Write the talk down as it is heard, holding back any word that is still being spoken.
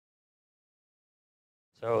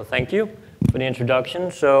So thank you for the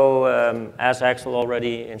introduction. So as Axel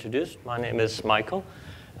already introduced, my name is Mikael,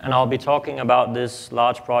 and I'll be talking about this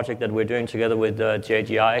large project that we're doing together with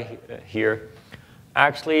JGI here.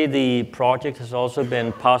 Actually, the project has also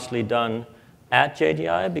been partially done at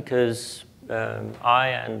JGI because I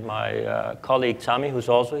and my colleague Tammy, who's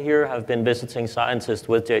also here, have been visiting scientists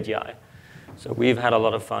with JGI. So we've had a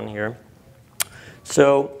lot of fun here.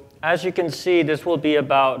 So as you can see, this will be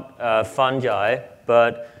about fungi,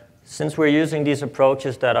 but since we're using these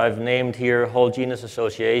approaches that I've named here, whole genus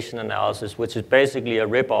association analysis, which is basically a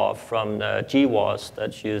ripoff from the GWAS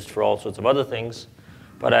that's used for all sorts of other things,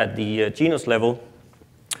 but at the genus level,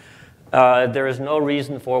 there is no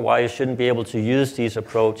reason for why you shouldn't be able to use these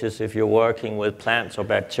approaches if you're working with plants or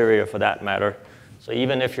bacteria for that matter. So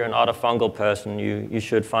even if you're not a fungal person, you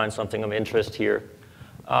should find something of interest here.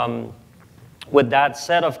 With that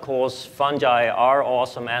said, of course, fungi are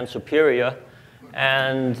awesome and superior.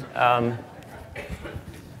 And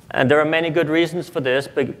there are many good reasons for this,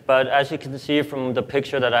 but as you can see from the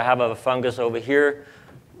picture that I have of a fungus over here,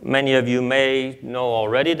 many of you may know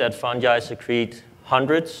already that fungi secrete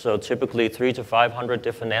hundreds, so typically 300 to 500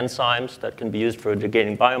 different enzymes that can be used for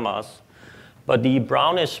degrading biomass. But the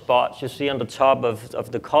brownish spots you see on the top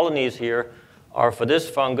of the colonies here are, for this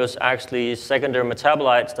fungus, actually secondary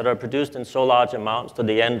metabolites that are produced in so large amounts that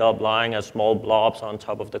they end up lying as small blobs on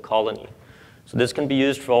top of the colony. So this can be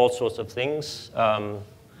used for all sorts of things,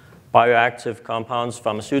 bioactive compounds,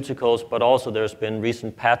 pharmaceuticals, but also there's been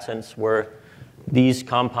recent patents where these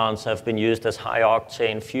compounds have been used as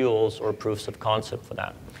high-octane fuels or proofs of concept for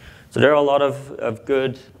that. So there are a lot of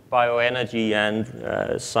good bioenergy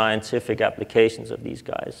and scientific applications of these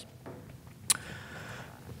guys.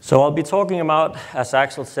 So I'll be talking about, as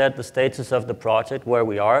Axel said, the status of the project, where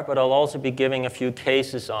we are, but I'll also be giving a few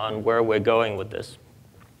cases on where we're going with this.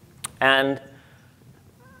 And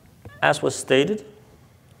as was stated,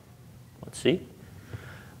 let's see,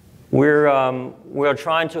 we're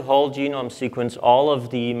trying to whole genome sequence all of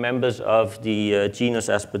the members of the genus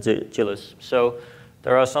Aspergillus. So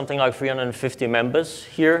there are something like 350 members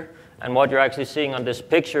here, and what you're actually seeing on this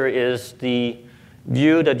picture is the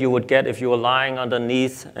view that you would get if you were lying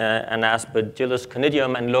underneath an Aspergillus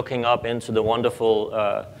conidium and looking up into the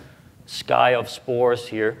wonderful sky of spores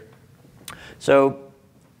here. So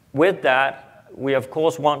with that, we of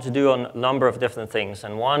course want to do a number of different things.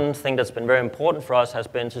 And one thing that's been very important for us has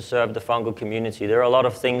been to serve the fungal community. There are a lot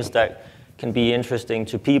of things that can be interesting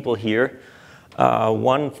to people here.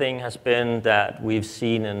 One thing has been that we've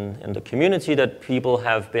seen in the community that people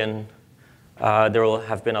have been, there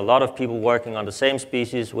have been a lot of people working on the same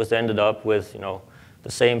species, which ended up with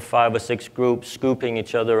the same 5 or 6 groups scooping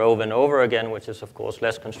each other over and over again, which is of course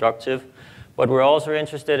less constructive. But we're also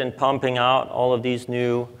interested in pumping out all of these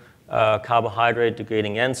new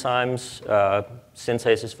carbohydrate-degrading enzymes,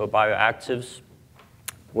 synthesis for bioactives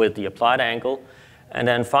with the applied angle. And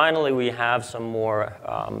then finally, we have some more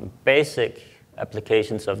basic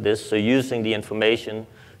applications of this, so using the information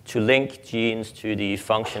to link genes to the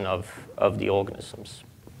function of the organisms.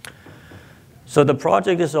 So the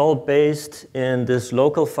project is all based in this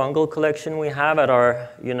local fungal collection we have at our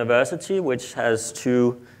university, which has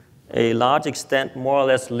to a large extent, more or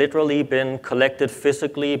less literally been collected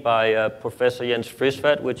physically by Professor Jens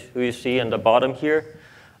Frisvad, who you see in the bottom here,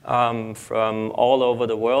 from all over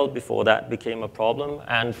the world before that became a problem,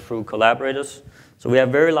 and through collaborators. So we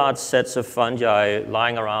have very large sets of fungi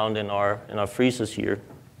lying around in our freezers here.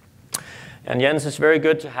 And Jens is very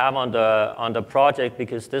good to have on the project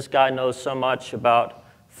because this guy knows so much about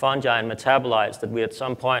fungi and metabolites that we at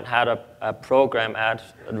some point had a program a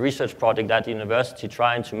research project at the university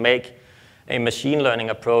trying to make a machine learning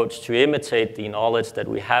approach to imitate the knowledge that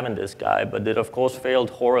we have in this guy, but it of course failed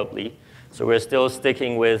horribly. So we're still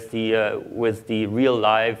sticking with the real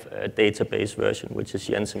live database version, which is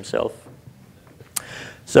Jens himself.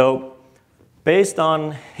 So based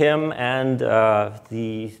on him and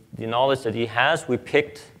the knowledge that he has, we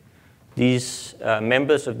picked these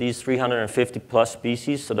members of these 350 plus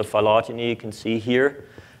species, so the phylogeny you can see here,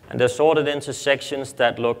 and they're sorted into sections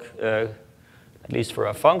that look, at least for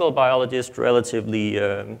a fungal biologist, relatively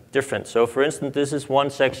different. So for instance, this is one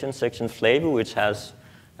section, section flavor, which has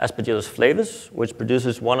Aspergillus flavus, which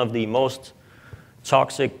produces one of the most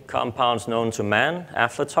toxic compounds known to man,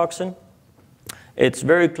 aflatoxin. Its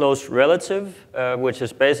very close relative, which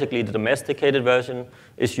is basically the domesticated version,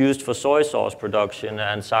 is used for soy sauce production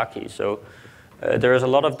and sake. So there is a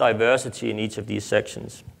lot of diversity in each of these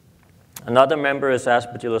sections. Another member is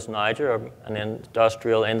Aspergillus niger, an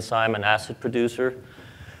industrial enzyme and acid producer,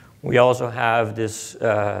 We also have this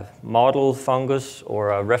model fungus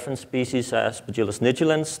or a reference species, Aspergillus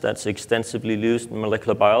nigilans, that's extensively used in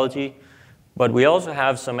molecular biology. But we also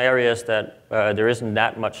have some areas that there isn't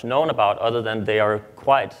that much known about, other than they are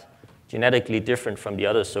quite genetically different from the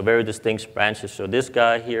others, so very distinct branches. So this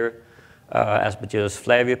guy here, Aspergillus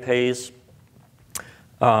flaviipes,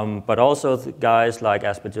 but also guys like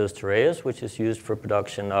Aspergillus terreus, which is used for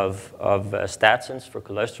production of statins for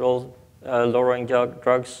cholesterol-lowering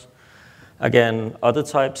drugs. Again, other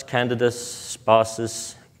types, Candidus,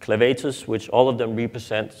 Sparsus, clavatus, which all of them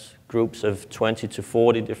represent groups of 20 to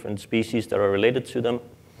 40 different species that are related to them.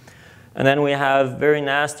 And then we have very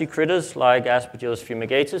nasty critters like Aspergillus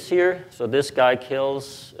fumigatus here. So this guy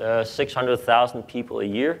kills 600,000 people a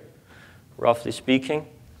year, roughly speaking,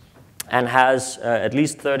 and has at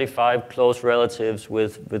least 35 close relatives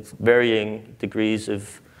with varying degrees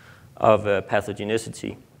of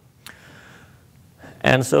pathogenicity.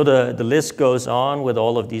 And so the list goes on with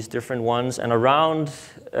all of these different ones. And around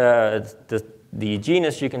the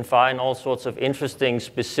genus, you can find all sorts of interesting,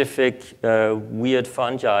 specific, weird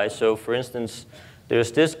fungi. So for instance,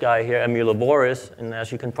 there's this guy here, Amyloboris, and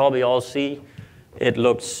as you can probably all see, it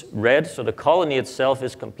looks red. So the colony itself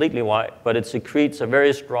is completely white, but it secretes a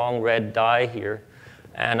very strong red dye here.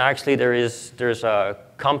 And actually there's a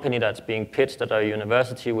company that's being pitched at our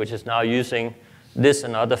university which is now using this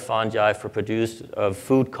and other fungi for produce of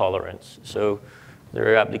food colorants. So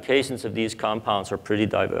their applications of these compounds are pretty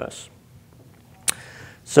diverse.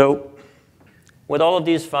 So with all of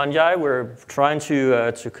these fungi, we're trying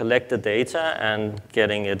to collect the data and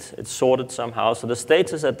getting it sorted somehow. So the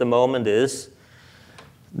status at the moment is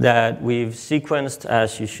that we've sequenced,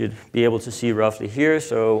 as you should be able to see roughly here.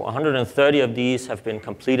 So 130 of these have been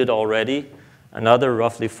completed already. Another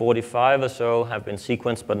roughly 45 or so have been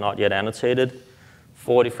sequenced but not yet annotated.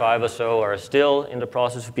 45 or so are still in the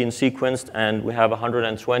process of being sequenced, and we have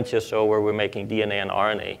 120 or so where we're making DNA and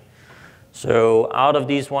RNA. So out of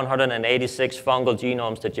these 186 fungal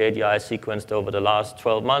genomes that JGI sequenced over the last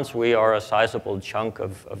 12 months, we are a sizable chunk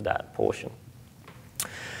of that portion.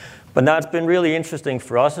 But that's been really interesting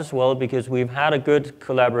for us as well, because we've had a good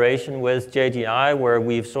collaboration with JGI where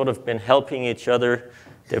we've sort of been helping each other,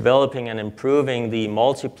 developing and improving the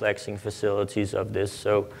multiplexing facilities of this.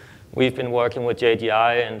 So we've been working with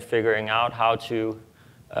JGI and figuring out how to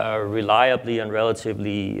reliably and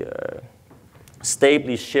relatively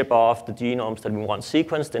stably ship off the genomes that we want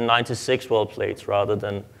sequenced in 96-well plates rather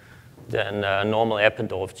than normal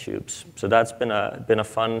Eppendorf tubes. So that's been a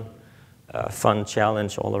fun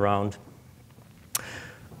challenge all around.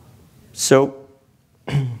 So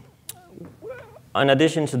in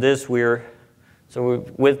addition to this,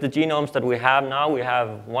 with the genomes that we have now, we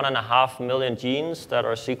have 1.5 million genes that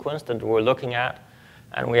are sequenced and we're looking at.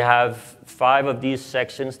 And we have 5 of these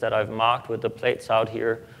sections that I've marked with the plates out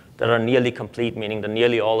here that are nearly complete, meaning that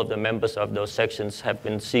nearly all of the members of those sections have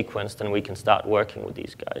been sequenced and we can start working with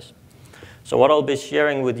these guys. So what I'll be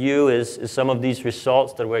sharing with you is some of these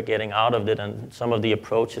results that we're getting out of it and some of the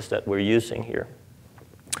approaches that we're using here.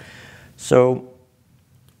 So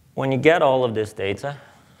when you get all of this data,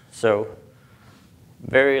 so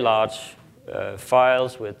very large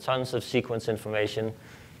files with tons of sequence information,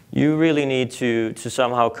 you really need to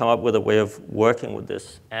somehow come up with a way of working with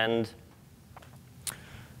this. And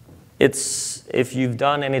if you've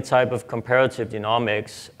done any type of comparative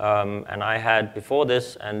genomics, and I had before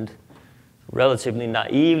this, and relatively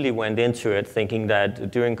naively went into it thinking that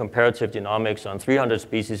doing comparative genomics on 300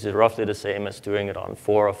 species is roughly the same as doing it on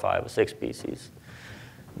 4 or 5 or 6 species.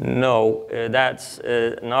 No, that's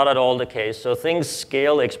not at all the case. So things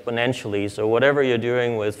scale exponentially. So whatever you're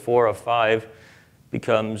doing with 4 or 5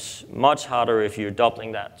 becomes much harder if you're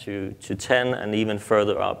doubling that to 10 and even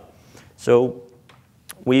further up. So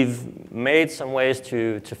we've made some ways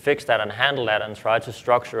to fix that and handle that and try to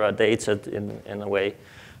structure our data in a way.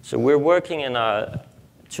 So we're working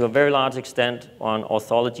to a very large extent on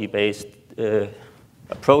orthology-based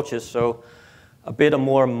approaches. So a bit a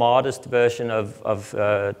more modest version of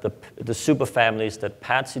the superfamilies that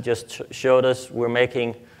Patsy just showed us. We're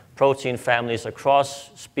making protein families across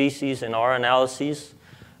species in our analyses,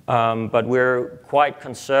 but we're quite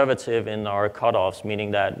conservative in our cutoffs, meaning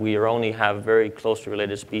that we only have very closely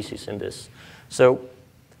related species in this. So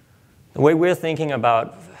the way we're thinking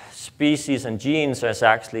about species and genes is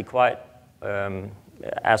actually quite,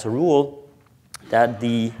 as a rule, that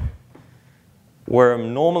where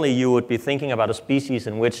normally you would be thinking about a species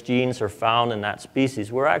in which genes are found in that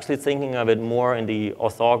species, we're actually thinking of it more in the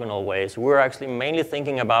orthogonal way. So we're actually mainly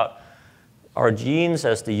thinking about our genes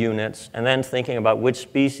as the units, and then thinking about which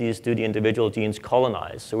species do the individual genes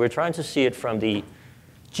colonize. So we're trying to see it from the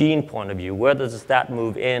gene point of view. Where does that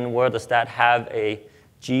move in? Where does that have a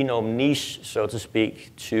genome niche, so to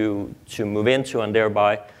speak, to move into and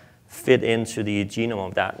thereby fit into the genome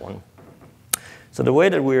of that one? So the way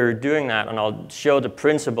that we're doing that, and I'll show the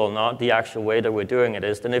principle, not the actual way that we're doing it,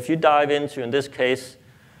 is then if you dive into, in this case,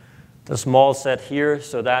 the small set here,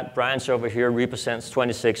 so that branch over here represents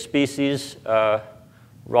 26 species.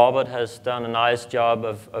 Robert has done a nice job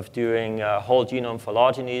of doing whole genome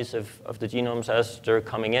phylogenies of the genomes as they're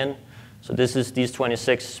coming in. So this is these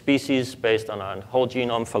 26 species based on a whole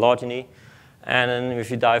genome phylogeny. And then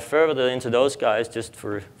if you dive further into those guys, just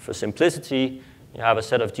for simplicity, you have a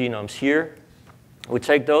set of genomes here. We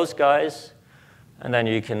take those guys, and then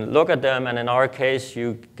you can look at them, and in our case,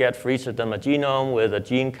 you get for each of them a genome with a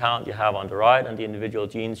gene count you have on the right, and the individual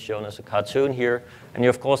genes shown as a cartoon here. And you,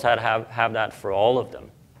 of course, have that for all of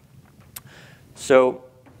them. So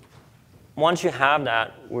once you have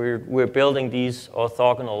that, we're building these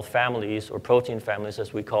orthogonal families, or protein families,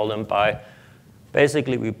 as we call them, by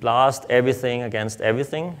basically we blast everything against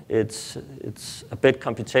everything. It's a bit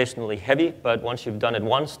computationally heavy, but once you've done it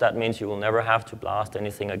once, that means you will never have to blast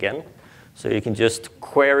anything again. So you can just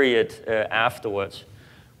query it afterwards,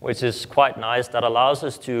 which is quite nice. That allows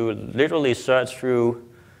us to literally search through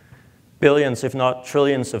billions, if not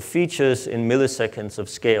trillions, of features in milliseconds of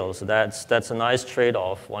scale. So that's a nice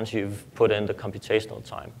trade-off once you've put in the computational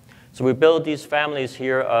time. So we build these families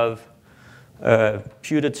here of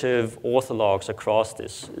putative orthologs across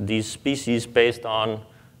these species based on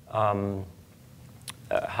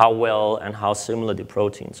how well and how similar the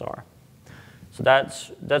proteins are. So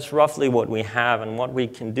that's roughly what we have, and what we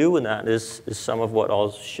can do with that is some of what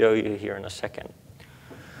I'll show you here in a second.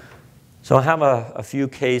 So I have a few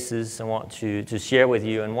cases I want to share with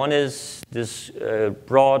you, and one is this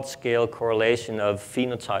broad-scale correlation of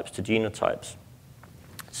phenotypes to genotypes.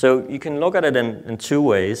 So you can look at it in two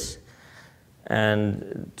ways,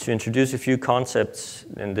 and to introduce a few concepts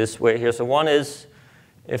in this way here. So one is,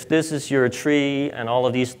 if this is your tree and all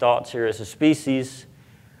of these dots here is a species,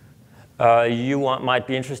 you might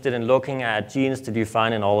be interested in looking at genes that you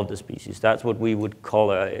find in all of the species. That's what we would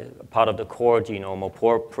call a part of the core genome, or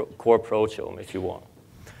core proteome, if you want.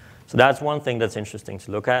 So that's one thing that's interesting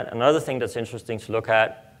to look at. Another thing that's interesting to look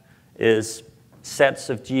at is sets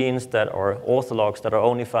of genes that are orthologs that are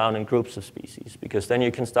only found in groups of species, because then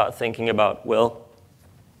you can start thinking about, well,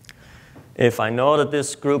 if I know that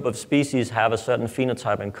this group of species have a certain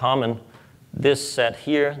phenotype in common, this set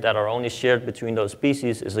here that are only shared between those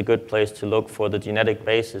species is a good place to look for the genetic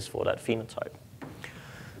basis for that phenotype.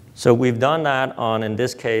 So we've done that on, in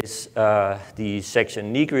this case, the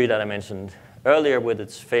section nigri that I mentioned earlier with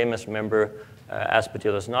its famous member,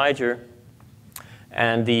 Aspergillus niger.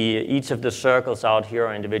 And each of the circles out here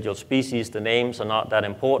are individual species. The names are not that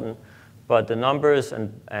important, but the numbers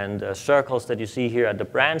and circles that you see here at the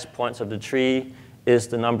branch points of the tree is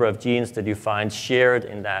the number of genes that you find shared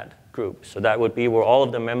in that group. So that would be where all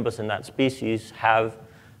of the members in that species have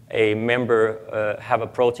a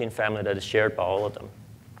protein family that is shared by all of them.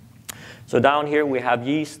 So down here we have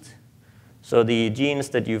yeast. So the genes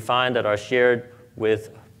that you find that are shared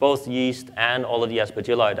with both yeast and all of the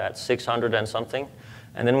Aspergilli, that's 600 and something.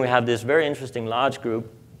 And then we have this very interesting large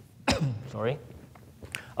group sorry,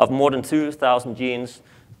 of more than 2,000 genes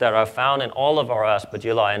that are found in all of our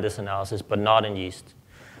Aspergilli in this analysis, but not in yeast.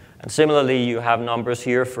 And similarly, you have numbers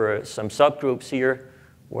here for some subgroups here,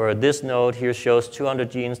 where this node here shows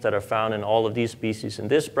 200 genes that are found in all of these species in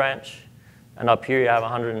this branch. And up here, you have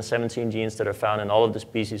 117 genes that are found in all of the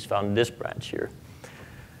species found in this branch here.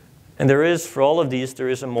 And there is, for all of these, there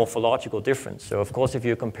is a morphological difference. So of course, if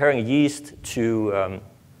you're comparing yeast to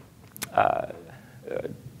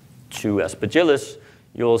Aspergillus,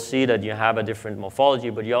 you'll see that you have a different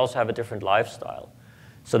morphology, but you also have a different lifestyle.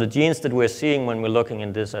 So the genes that we're seeing when we're looking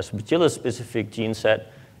in this Aspergillus-specific gene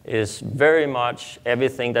set is very much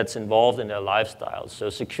everything that's involved in their lifestyle. So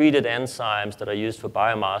secreted enzymes that are used for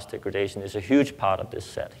biomass degradation is a huge part of this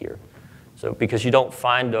set here. So because you don't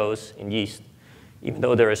find those in yeast, even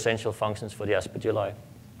though they're essential functions for the Aspergilli.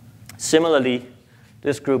 Similarly,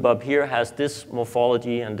 this group up here has this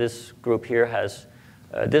morphology, and this group here has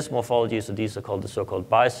this morphology. So these are called the so-called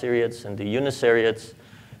biseriates and the uniseriates.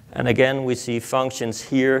 And again, we see functions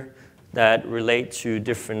here that relate to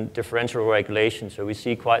different differential regulation. So we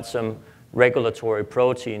see quite some regulatory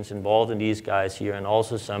proteins involved in these guys here, and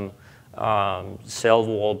also some cell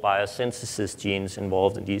wall biosynthesis genes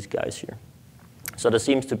involved in these guys here. So there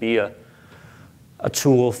seems to be a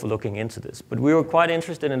tool for looking into this. But we were quite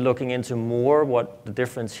interested in looking into more what the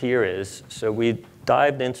difference here is. So we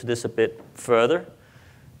dived into this a bit further.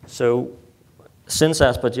 So since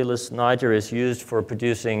Aspergillus niger is used for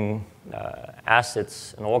producing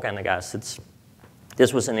acids and organic acids,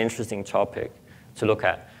 this was an interesting topic to look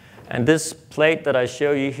at. And this plate that I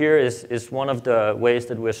show you here is one of the ways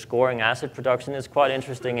that we're scoring acid production. It's quite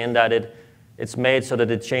interesting in that it's made so that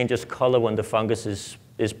it changes color when the fungus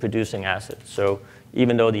is producing acid. So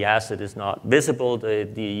even though the acid is not visible,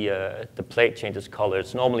 the plate changes color.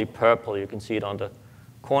 It's normally purple. You can see it on the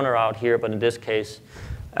corner out here, but in this case,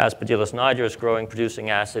 Aspergillus niger is growing, producing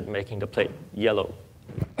acid, making the plate yellow.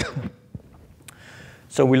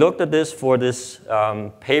 So we looked at this for this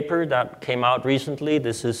paper that came out recently.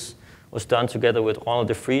 This was done together with Ronald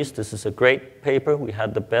de Vries. This is a great paper. We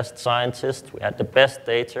had the best scientists. We had the best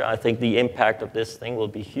data. I think the impact of this thing will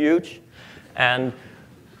be huge. And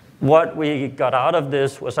what we got out of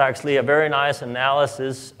this was actually a very nice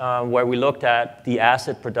analysis where we looked at the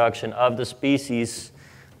acid production of the species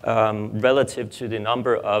relative to the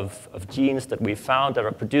number of genes that we found that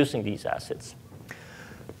are producing these acids.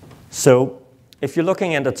 So if you're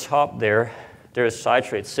looking at the top there, there's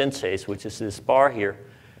citrate synthase, which is this bar here.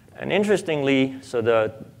 And interestingly, so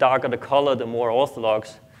the darker the color, the more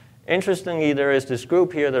orthodox. Interestingly, there is this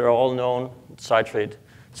group here that are all known citrate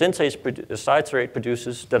synthase citrate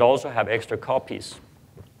producers that also have extra copies.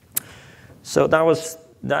 So that's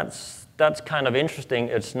kind of interesting.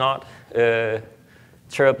 It's not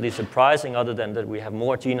terribly surprising, other than that we have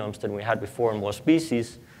more genomes than we had before and more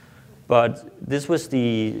species. But this was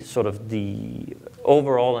the sort of the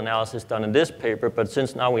overall analysis done in this paper. But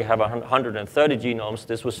since now we have 130 genomes,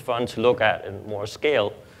 this was fun to look at in more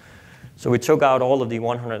scale. So we took out all of the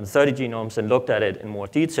 130 genomes and looked at it in more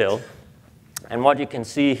detail. And what you can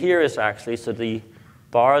see here is actually, so the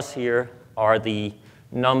bars here are the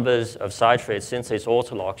numbers of citrate synthase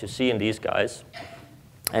orthologs you see in these guys.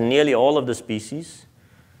 And nearly all of the species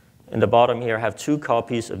in the bottom here have 2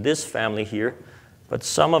 copies of this family here. But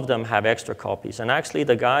some of them have extra copies. And actually,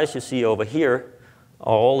 the guys you see over here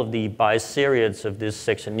are all of the biseriads of this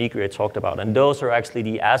section nigri I talked about. And those are actually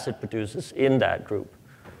the acid producers in that group.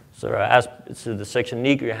 So the section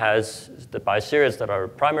nigri has the biseriads that are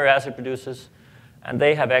primary acid producers. And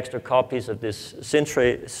they have extra copies of this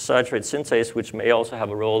citrate synthase, which may also have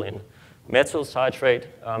a role in methyl citrate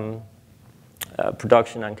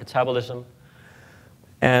production and catabolism.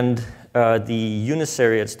 And the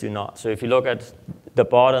uniseriads do not. So if you look at the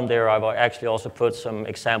bottom there, I've actually also put some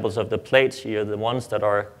examples of the plates here. The ones that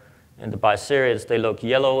are in the biseriads, they look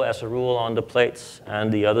yellow as a rule on the plates, and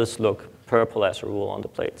the others look purple as a rule on the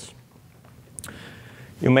plates.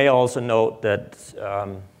 You may also note that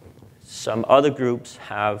some other groups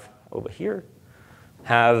have, over here,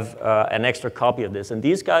 have an extra copy of this. And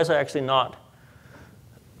these guys are actually not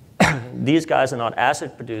these guys are not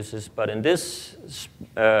acid producers, but in this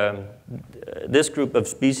this group of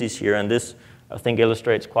species here, and this I think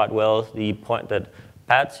illustrates quite well the point that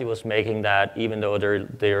Patsy was making, that even though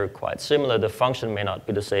they're quite similar, the function may not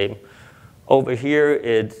be the same. Over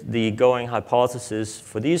here, the going hypothesis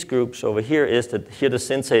for these groups over here is that here the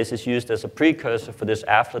synthase is used as a precursor for this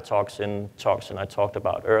aflatoxin toxin I talked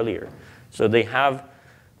about earlier. So they have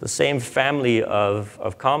the same family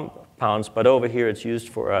of compounds, but over here it's used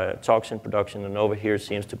for toxin production, and over here it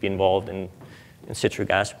seems to be involved in citric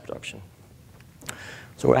acid production.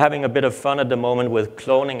 So we're having a bit of fun at the moment with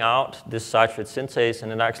cloning out this citrate synthase,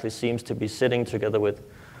 and it actually seems to be sitting together with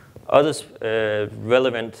other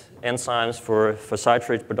relevant enzymes for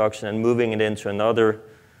citrate production and moving it into another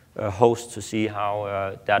host to see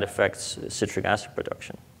how that affects citric acid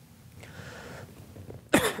production.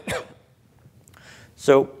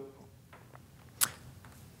 So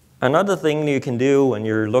another thing you can do when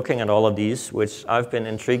you're looking at all of these, which I've been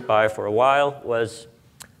intrigued by for a while, was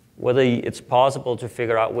whether it's possible to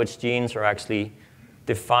figure out which genes are actually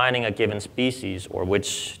defining a given species, or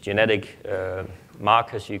which genetic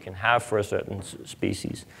markers you can have for a certain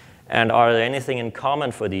species. And are there anything in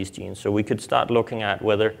common for these genes? So we could start looking at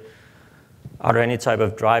whether are there any type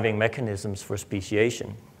of driving mechanisms for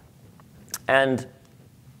speciation. And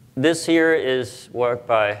this here is work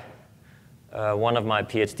by one of my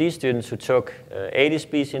PhD students who took 80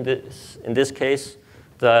 species in this case.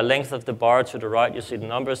 The length of the bar to the right, you see the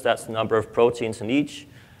numbers, that's the number of proteins in each.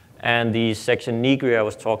 And the section nigri I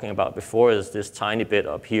was talking about before is this tiny bit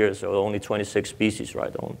up here, so only 26 species,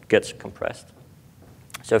 right, gets compressed.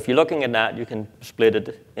 So if you're looking at that, you can split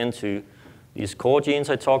it into these core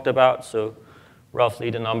genes I talked about, so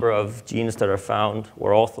roughly the number of genes that are found,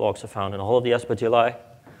 or orthologs are found in all of the Aspergilli.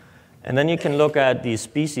 And then you can look at these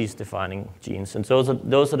species-defining genes, and those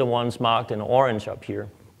are the ones marked in orange up here.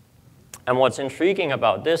 And what's intriguing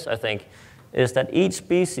about this, I think, is that each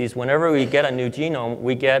species, whenever we get a new genome,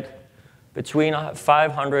 we get between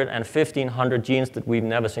 500 and 1,500 genes that we've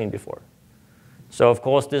never seen before. So of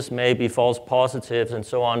course, this may be false positives and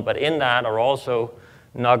so on, but in that are also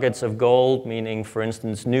nuggets of gold, meaning, for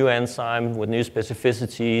instance, new enzyme with new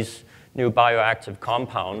specificities, new bioactive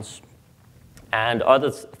compounds, and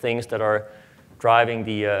other things that are driving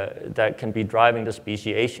that can be driving the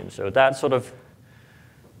speciation. So that's sort of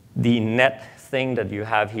the net thing that you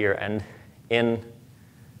have here. And in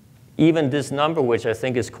even this number, which I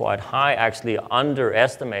think is quite high, actually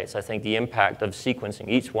underestimates, I think, the impact of sequencing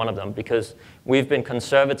each one of them, because we've been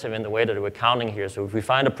conservative in the way that we're counting here. So if we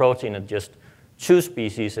find a protein at just 2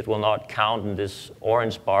 species, it will not count in this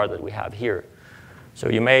orange bar that we have here. So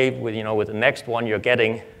you may, with the next one you're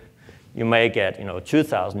getting, you may get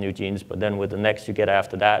 2,000 new genes, but then with the next you get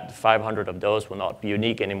after that, 500 of those will not be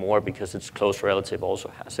unique anymore because its close relative also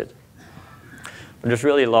has it. But there's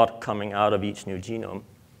really a lot coming out of each new genome.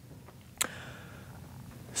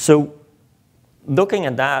 So looking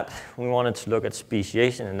at that, we wanted to look at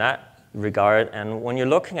speciation in that regard. And when you're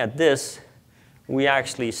looking at this, we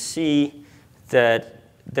actually see that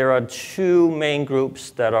there are 2 main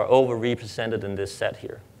groups that are overrepresented in this set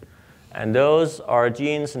here. And those are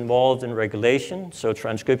genes involved in regulation, so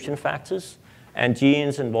transcription factors, and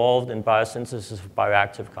genes involved in biosynthesis of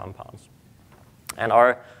bioactive compounds. And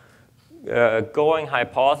our going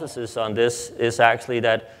hypothesis on this is actually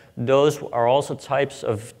that those are also types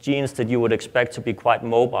of genes that you would expect to be quite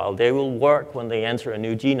mobile. They will work when they enter a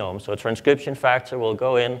new genome. So a transcription factor will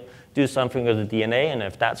go in, do something with the DNA, and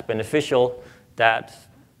if that's beneficial, that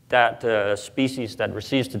species that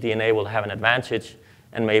receives the DNA will have an advantage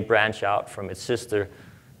and may branch out from its sister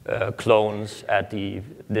clones at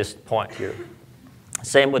this point here.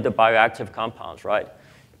 Same with the bioactive compounds, right?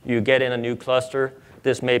 You get in a new cluster.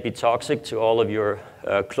 This may be toxic to all of your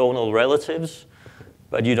clonal relatives,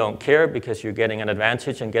 but you don't care because you're getting an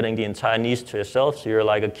advantage and getting the entire niche to yourself. So you're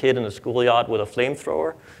like a kid in a schoolyard with a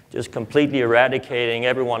flamethrower, just completely eradicating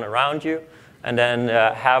everyone around you, and then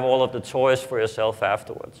have all of the toys for yourself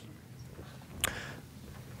afterwards.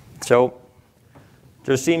 So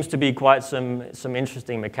there seems to be quite some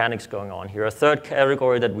interesting mechanics going on here. A third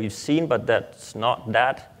category that we've seen, but that's not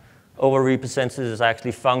that overrepresented, is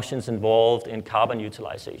actually functions involved in carbon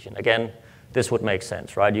utilization. Again, this would make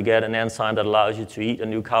sense, right? You get an enzyme that allows you to eat a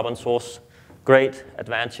new carbon source. Great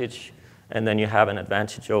advantage. And then you have an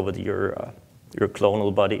advantage over your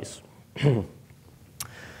clonal buddies.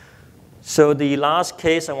 So the last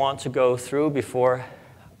case I want to go through before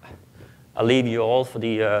I leave you all for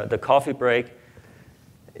the coffee break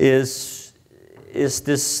is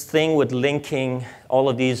this thing with linking all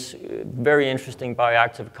of these very interesting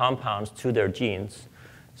bioactive compounds to their genes.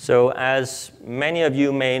 So as many of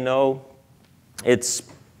you may know, it's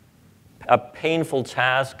a painful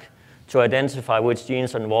task to identify which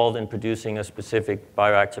genes are involved in producing a specific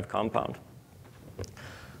bioactive compound.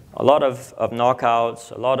 A lot of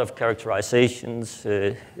knockouts, a lot of characterizations.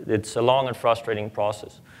 It's a long and frustrating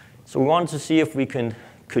process. So we wanted to see if we could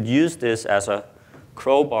use this as a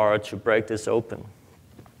crowbar to break this open.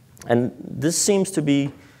 And this seems to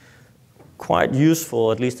be quite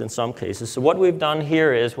useful, at least in some cases. So what we've done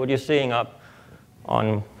here is what you're seeing up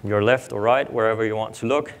on your left or right, wherever you want to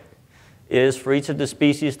look, is for each of the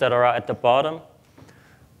species that are at the bottom,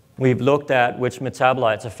 we've looked at which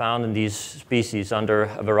metabolites are found in these species under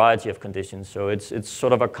a variety of conditions. So it's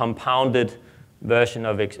sort of a compounded version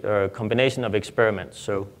of combination of experiments.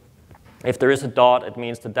 So if there is a dot, it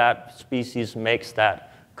means that that species makes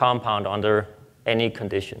that compound under any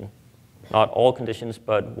condition. Not all conditions,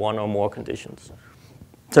 but one or more conditions.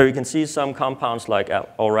 So you can see some compounds like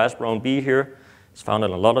Raspberry B here. It's found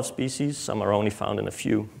in a lot of species. Some are only found in a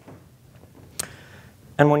few.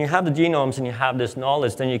 And when you have the genomes and you have this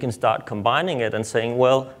knowledge, then you can start combining it and saying,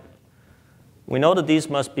 well, we know that these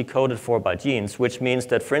must be coded for by genes, which means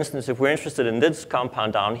that, for instance, if we're interested in this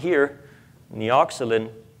compound down here,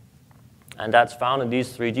 neoxylin, and that's found in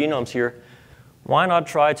these 3 genomes here, why not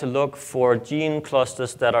try to look for gene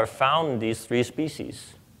clusters that are found in these 3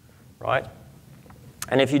 species, right?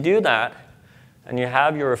 And if you do that, and you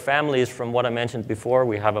have your families from what I mentioned before,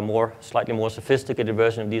 we have a slightly more sophisticated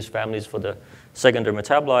version of these families for the secondary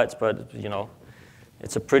metabolites, but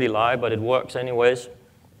it's a pretty lie, but it works anyways.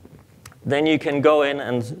 Then you can go in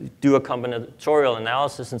and do a combinatorial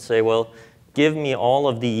analysis and say, well, give me all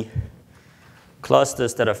of the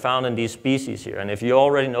clusters that are found in these species here. And if you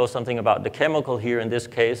already know something about the chemical here, in this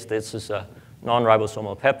case, this is a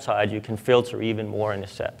non-ribosomal peptide, you can filter even more in your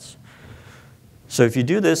sets. So if you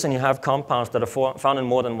do this and you have compounds that are found in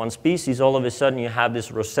more than one species, all of a sudden you have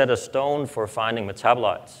this Rosetta Stone for finding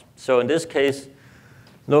metabolites. So in this case,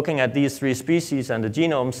 looking at these 3 species and the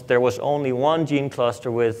genomes, there was only one gene cluster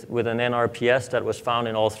with an NRPS that was found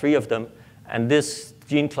in all 3 of them. And this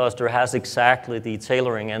gene cluster has exactly the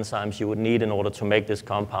tailoring enzymes you would need in order to make this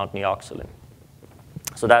compound neoxylin.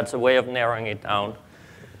 So that's a way of narrowing it down.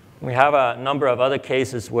 We have a number of other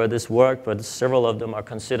cases where this worked, but several of them are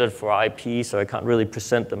considered for IP, so I can't really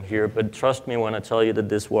present them here. But trust me when I tell you that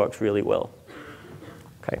this works really well.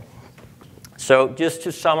 Okay. So just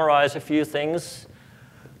to summarize a few things,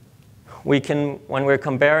 when we're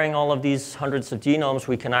comparing all of these hundreds of genomes,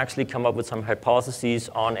 we can actually come up with some hypotheses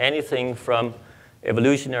on anything from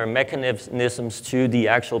evolutionary mechanisms to the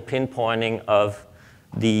actual pinpointing of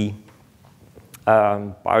the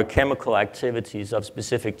biochemical activities of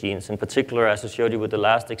specific genes, in particular, as I showed you with the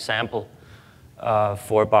last example,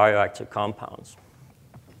 for bioactive compounds.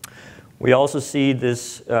 We also see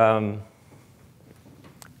this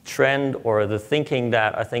trend, or the thinking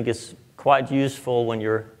that I think is quite useful when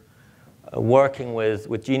you're working with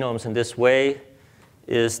genomes in this way,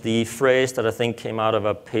 is the phrase that I think came out of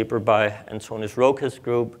a paper by Antonis Roca's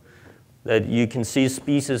group, that you can see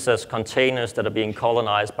species as containers that are being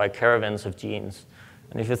colonized by caravans of genes.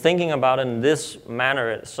 And if you're thinking about it in this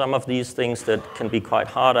manner, some of these things that can be quite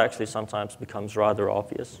hard actually sometimes becomes rather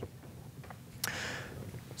obvious.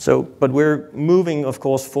 So, but we're moving, of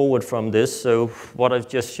course, forward from this. So what I've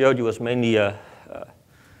just showed you was mainly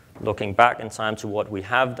looking back in time to what we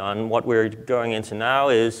have done. What we're going into now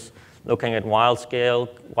is looking at wide-scale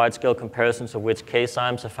comparisons of which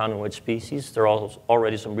casezymes are found in which species. There are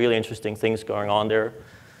already some really interesting things going on there,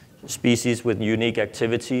 species with unique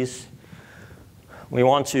activities. We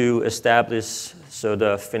want to establish, so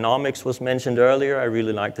the phenomics was mentioned earlier. I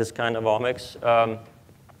really like this kind of omics.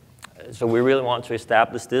 So we really want to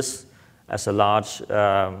establish this as a large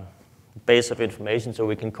base of information so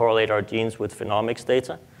we can correlate our genes with phenomics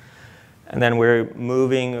data. And then we're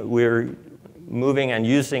moving and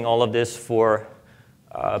using all of this for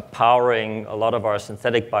powering a lot of our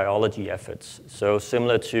synthetic biology efforts. So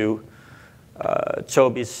similar to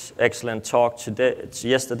Toby's excellent talk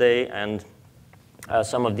yesterday and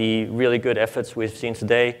some of the really good efforts we've seen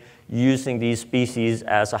today, using these species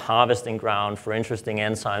as a harvesting ground for interesting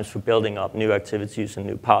enzymes for building up new activities and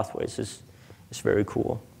new pathways is very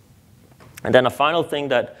cool. And then a final thing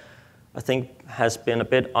that I think has been a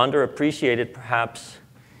bit underappreciated perhaps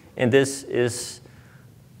in this is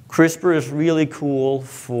CRISPR is really cool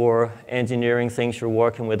for engineering things you're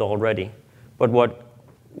working with already. But what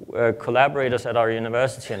collaborators at our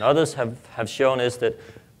university and others have shown is that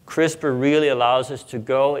CRISPR really allows us to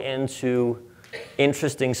go into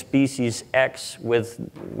interesting species X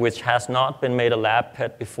which has not been made a lab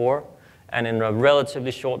pet before, and in a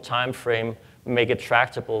relatively short time frame make it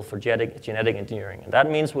tractable for genetic engineering. And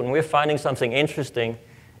that means when we're finding something interesting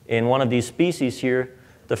in one of these species here,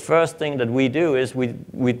 the first thing that we do is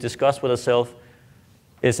we discuss with ourselves,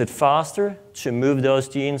 is it faster to move those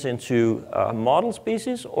genes into a model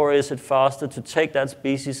species, or is it faster to take that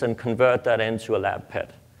species and convert that into a lab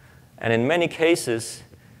pet? And in many cases,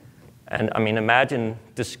 and I mean, imagine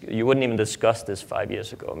this, you wouldn't even discuss this 5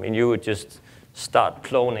 years ago. I mean, you would just start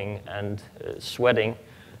cloning and sweating.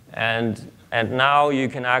 And now you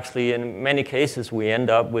can actually, in many cases, we end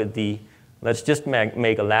up with the, let's just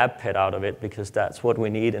make a lab pet out of it, because that's what we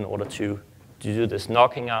need in order to do this.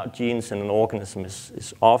 Knocking out genes in an organism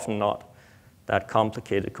is often not that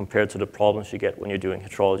complicated compared to the problems you get when you're doing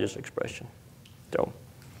heterologous expression. So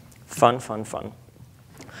fun, fun, fun.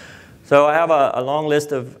 So I have a long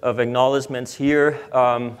list of acknowledgements here,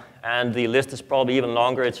 and the list is probably even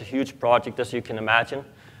longer. It's a huge project, as you can imagine.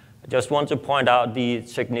 I just want to point out the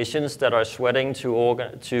technicians that are sweating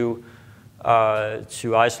to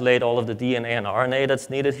isolate all of the DNA and RNA that's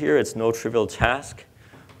needed here. It's no trivial task.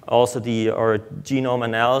 Also our genome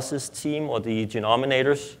analysis team, or the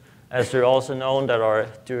genominators, as they're also known, that are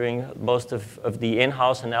doing most of the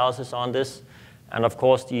in-house analysis on this. And of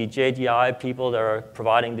course, the JGI people that are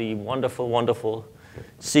providing the wonderful, wonderful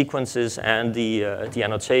sequences and the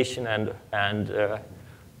annotation and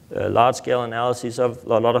large-scale analyses of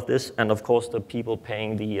a lot of this. And of course, the people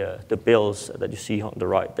paying the bills that you see on the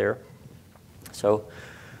right there. So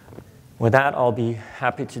with that, I'll be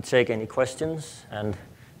happy to take any questions. And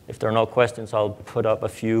if there are no questions, I'll put up a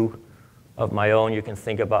few of my own you can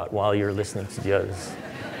think about while you're listening to the others.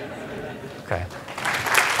 Okay.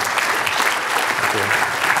 Thank you.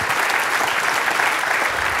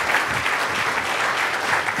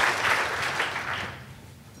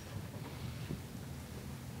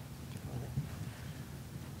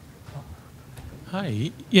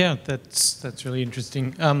 Hi. Yeah, that's really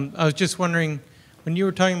interesting. I was just wondering, when you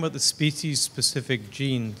were talking about the species-specific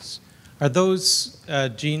genes, Are those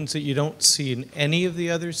genes that you don't see in any of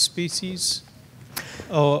the other species?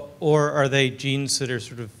 Or are they genes that are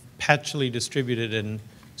sort of patchily distributed and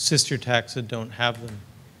sister taxa don't have them?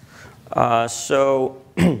 So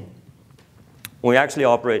we actually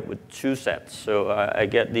operate with two sets, so I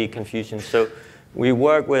get the confusion. So we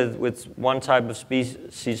work with one type of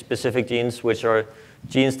species-specific genes, which are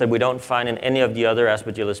genes that we don't find in any of the other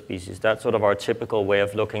Aspergillus species. That's sort of our typical way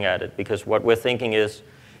of looking at it, because what we're thinking is,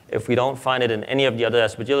 if we don't find it in any of the other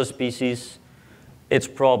Aspergillus species, it's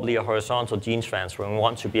probably a horizontal gene transfer, and we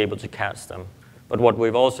want to be able to catch them. But what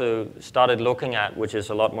we've also started looking at, which is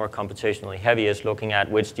a lot more computationally heavy, is looking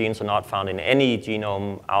at which genes are not found in any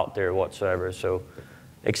genome out there whatsoever. So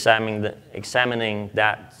examining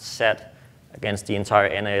that set against the entire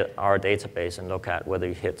NAR database and look at whether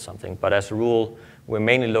you hit something. But as a rule, we're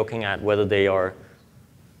mainly looking at whether they are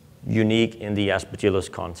unique in the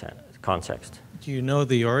Aspergillus context. Do you know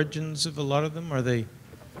the origins of a lot of them? Are they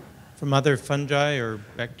from other fungi or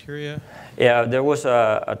bacteria? Yeah, there was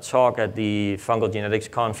a talk at the Fungal Genetics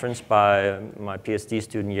Conference by my PhD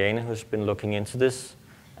student, Jane, who's been looking into this.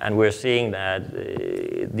 And we're seeing that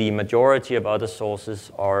the majority of other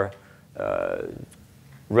sources are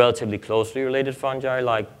relatively closely related fungi,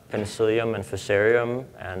 like Penicillium and Fusarium.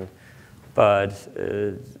 But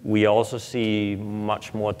we also see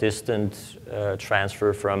much more distant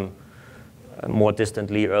transfer from more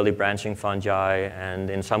distantly early branching fungi,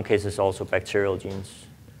 and in some cases also bacterial genes.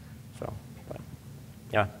 So, but,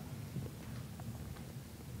 yeah.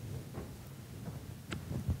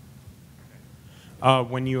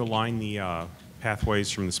 When you align the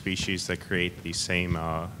pathways from the species that create the same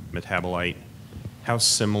metabolite, how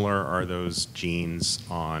similar are those genes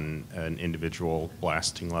on an individual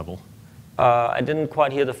blasting level? I didn't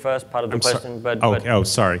quite hear the first part of the question, but oh,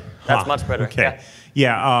 sorry. That's much better. Okay.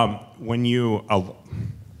 Yeah. When you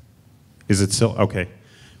is it still okay?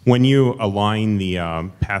 When you align the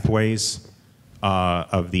pathways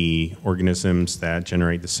of the organisms that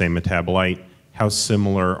generate the same metabolite, how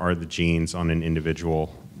similar are the genes on an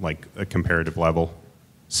individual, like a comparative level,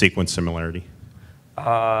 sequence similarity?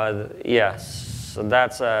 Yes. So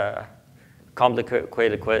that's a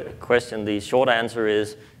complicated question. The short answer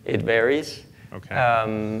is it varies.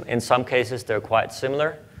 Okay. In some cases, they're quite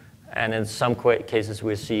similar, and in some cases,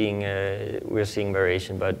 we're seeing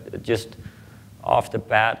variation. But just off the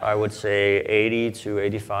bat, I would say 80 to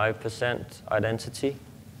 85% identity.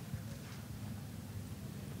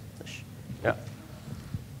 Yeah.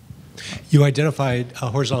 You identified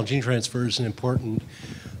horizontal gene transfer as an important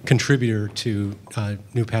contributor to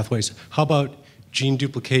new pathways. How about gene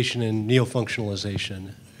duplication and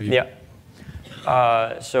neofunctionalization? Yeah.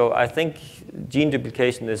 So I think gene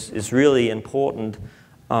duplication is really important,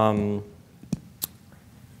 but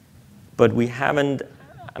we haven't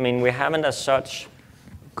as such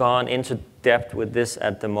gone into depth with this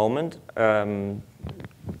at the moment,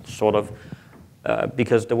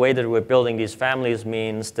 because the way that we're building these families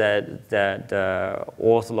means that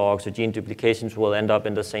orthologs or gene duplications will end up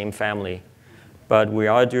in the same family. But we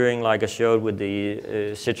are doing, like I showed with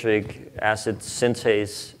the citric acid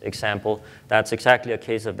synthase example, that's exactly a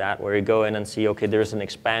case of that, where you go in and see, okay, there's an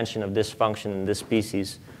expansion of this function in this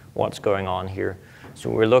species, what's going on here? So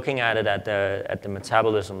we're looking at it at the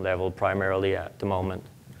metabolism level primarily at the moment.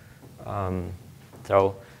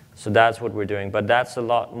 So that's what we're doing, but that's a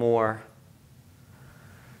lot more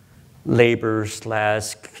labor /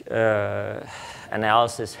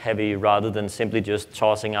 analysis heavy rather than simply just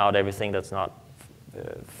tossing out everything that's not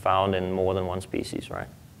found in more than one species, right?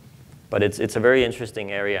 But it's a very interesting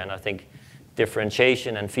area, and I think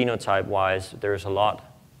differentiation and phenotype-wise, there's a lot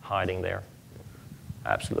hiding there.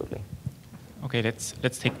 Absolutely. Okay,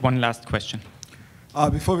 let's take one last question.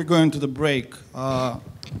 Before we go into the break, am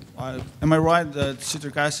I right that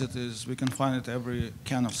citric acid we can find it every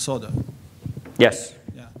can of soda? Yes.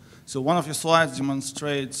 Yeah. So one of your slides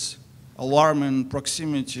demonstrates alarming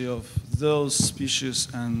proximity of those species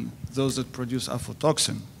and those that produce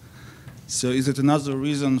aflatoxin. So is it another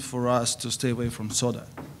reason for us to stay away from soda?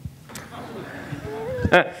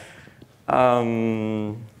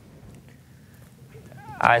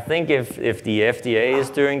 I think if the FDA is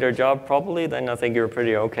doing their job properly, then I think you're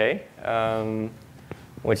pretty okay,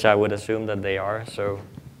 which I would assume that they are. So,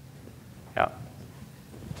 yeah.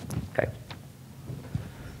 Okay.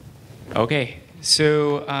 Okay.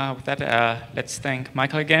 So with that, let's thank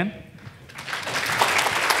Mikael again.